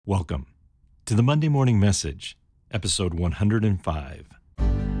Welcome to the Monday Morning Message, episode 105.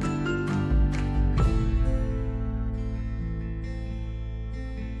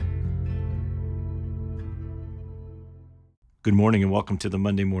 Good morning and welcome to the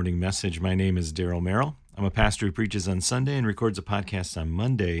Monday Morning Message. My name is Daryl Merrill. I'm a pastor who preaches on Sunday and records a podcast on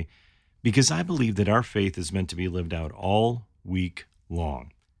Monday because I believe that our faith is meant to be lived out all week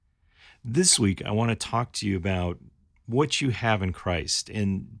long. This week, I want to talk to you about what you have in Christ.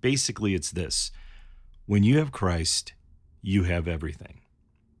 And basically, it's this. When you have Christ, you have everything.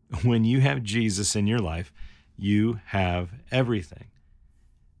 When you have Jesus in your life, you have everything.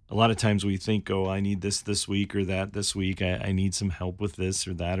 A lot of times we think, I need this week or that this week. I need some help with this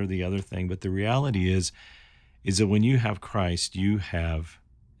or that or the other thing. But the reality is that when you have Christ, you have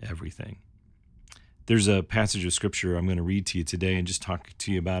everything. There's a passage of scripture I'm going to read to you today and just talk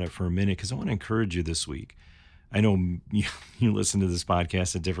to you about it for a minute because I want to encourage you this week. I know you listen to this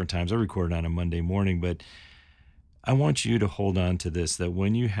podcast at different times. I record it on a Monday morning, but I want you to hold on to this, that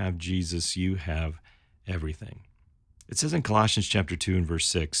when you have Jesus, you have everything. It says in Colossians chapter 2 and verse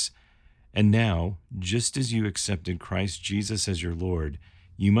 6, "And now, just as you accepted Christ Jesus as your Lord,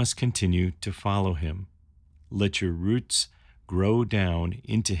 you must continue to follow him. Let your roots grow down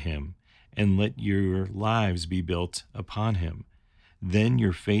into him, and let your lives be built upon him. Then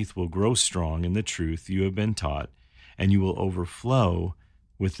your faith will grow strong in the truth you have been taught, and you will overflow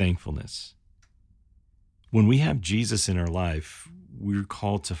with thankfulness." When we have Jesus in our life, we're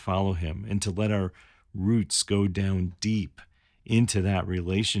called to follow him and to let our roots go down deep into that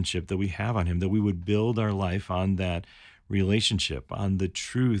relationship that we have on him, that we would build our life on that relationship, on the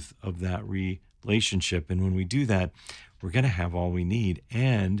truth of that relationship. And when we do that, we're going to have all we need,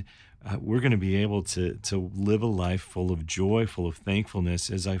 and we're going to be able to live a life full of joy, full of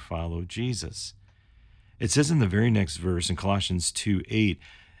thankfulness as I follow Jesus. It says in the very next verse in Colossians 2:8,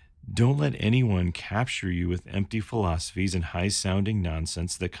 "Don't let anyone capture you with empty philosophies and high-sounding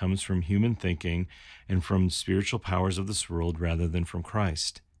nonsense that comes from human thinking and from spiritual powers of this world rather than from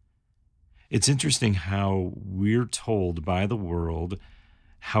Christ." It's interesting how we're told by the world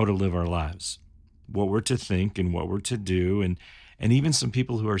how to live our lives, what we're to think and what we're to do, and even some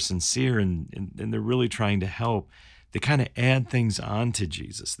people who are sincere and they're really trying to help, they kind of add things onto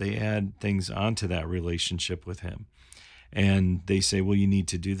Jesus. They add things onto that relationship with him. And they say, well, you need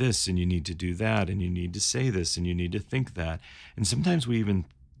to do this and you need to do that and you need to say this and you need to think that. And sometimes we even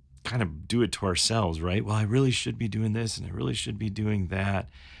kind of do it to ourselves, right? Well, I really should be doing this and I really should be doing that.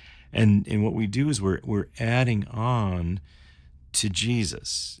 And what we do is we're adding on to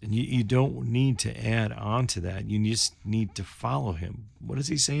Jesus. And you don't need to add on to that. You just need to follow him. What does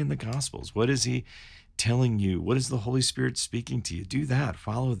he say in the Gospels? What is he telling you? What is the Holy Spirit speaking to you? Do that.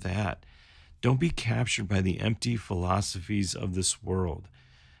 Follow that. Don't be captured by the empty philosophies of this world.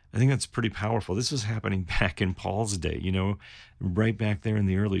 I think that's pretty powerful. This was happening back in Paul's day, right back there in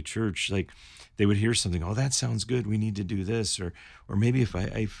the early church. Like they would hear something, oh, that sounds good. We need to do this. Or maybe if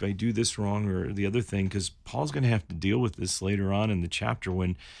I do this wrong or the other thing, because Paul's going to have to deal with this later on in the chapter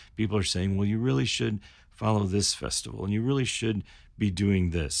when people are saying, well, you really should follow this festival and you really should be doing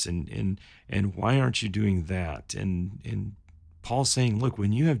this. And why aren't you doing that? And Paul's saying, look,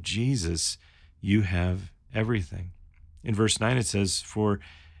 when you have Jesus, you have everything. In verse 9, it says, "For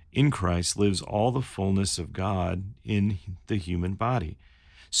in Christ lives all the fullness of God in the human body.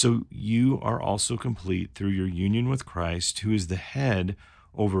 So you are also complete through your union with Christ, who is the head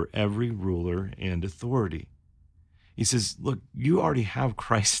over every ruler and authority." He says, look, you already have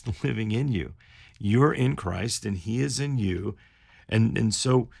Christ living in you. You're in Christ and he is in you. And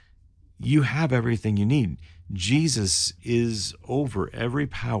so you have everything you need. Jesus is over every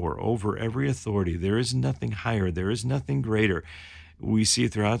power, over every authority. There is nothing higher. There is nothing greater. We see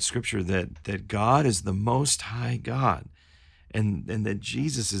throughout Scripture that God is the Most High God, and that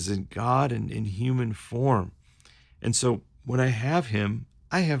Jesus is in God and in human form. And so when I have him,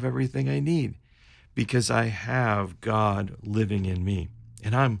 I have everything I need because I have God living in me,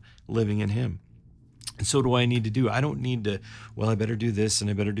 and I'm living in him. And so what do I need to do? I don't need to, well, I better do this and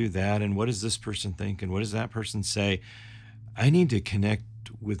I better do that. And what does this person think? And what does that person say? I need to connect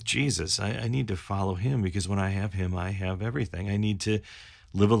with Jesus. I need to follow him because when I have him, I have everything. I need to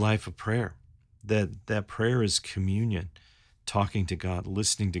live a life of prayer. That prayer is communion, talking to God,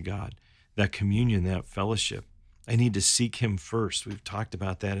 listening to God, that communion, that fellowship. I need to seek him first. We've talked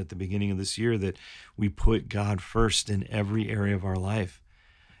about that at the beginning of this year, that we put God first in every area of our life.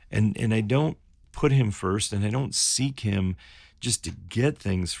 And I don't put him first and I don't seek him just to get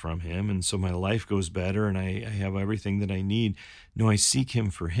things from him and so my life goes better and I have everything that I need. No, I seek him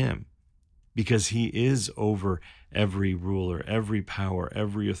for him. because he is over every ruler, every power,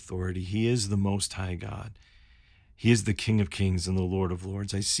 every authority. He is the Most High God. He is the King of Kings and the Lord of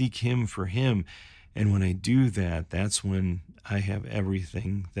Lords. I seek him for him. And when I do that, that's when I have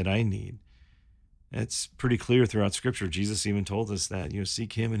everything that I need. It's pretty clear throughout Scripture. Jesus even told us that,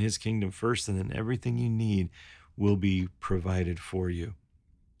 seek him and his kingdom first, and then everything you need will be provided for you.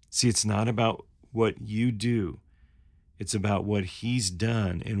 See, it's not about what you do. It's about what he's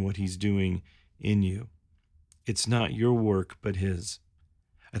done and what he's doing in you. It's not your work, but his.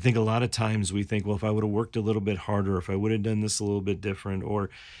 I think a lot of times we think, well, if I would have worked a little bit harder, if I would have done this a little bit different, or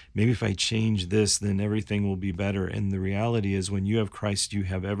maybe if I change this, then everything will be better. And the reality is when you have Christ, you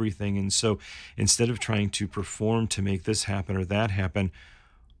have everything. And so instead of trying to perform to make this happen or that happen,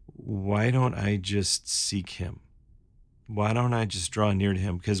 why don't I just seek him? Why don't I just draw near to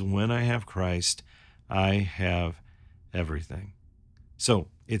him? Because when I have Christ, I have everything. So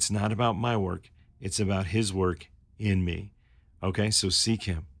it's not about my work. It's about his work in me. Okay, so seek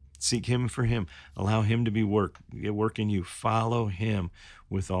him. Seek him for him. Allow him to be work in you. Follow him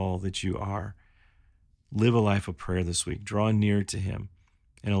with all that you are. Live a life of prayer this week. Draw near to him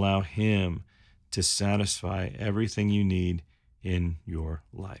and allow him to satisfy everything you need in your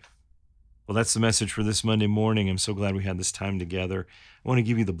life. Well, that's the message for this Monday morning. I'm so glad we had this time together. I want to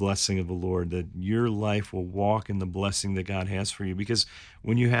give you the blessing of the Lord, that your life will walk in the blessing that God has for you, because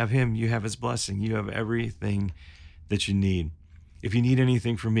when you have him, you have his blessing. You have everything that you need. If you need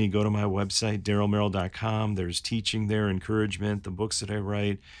anything from me, go to my website, darylmerrill.com. There's teaching there, encouragement, the books that I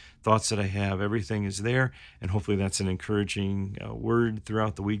write, thoughts that I have, everything is there. And hopefully that's an encouraging word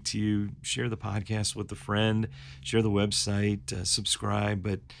throughout the week to you. Share the podcast with a friend, share the website, subscribe,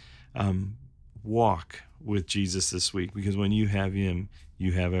 but walk with Jesus this week, because when you have him,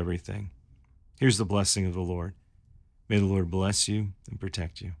 you have everything. Here's the blessing of the Lord. May the Lord bless you and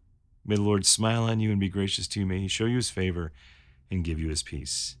protect you. May the Lord smile on you and be gracious to you. May he show you his favor and give you his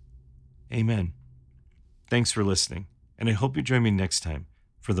peace. Amen. Thanks for listening, and I hope you join me next time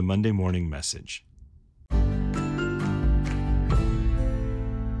for the Monday morning message.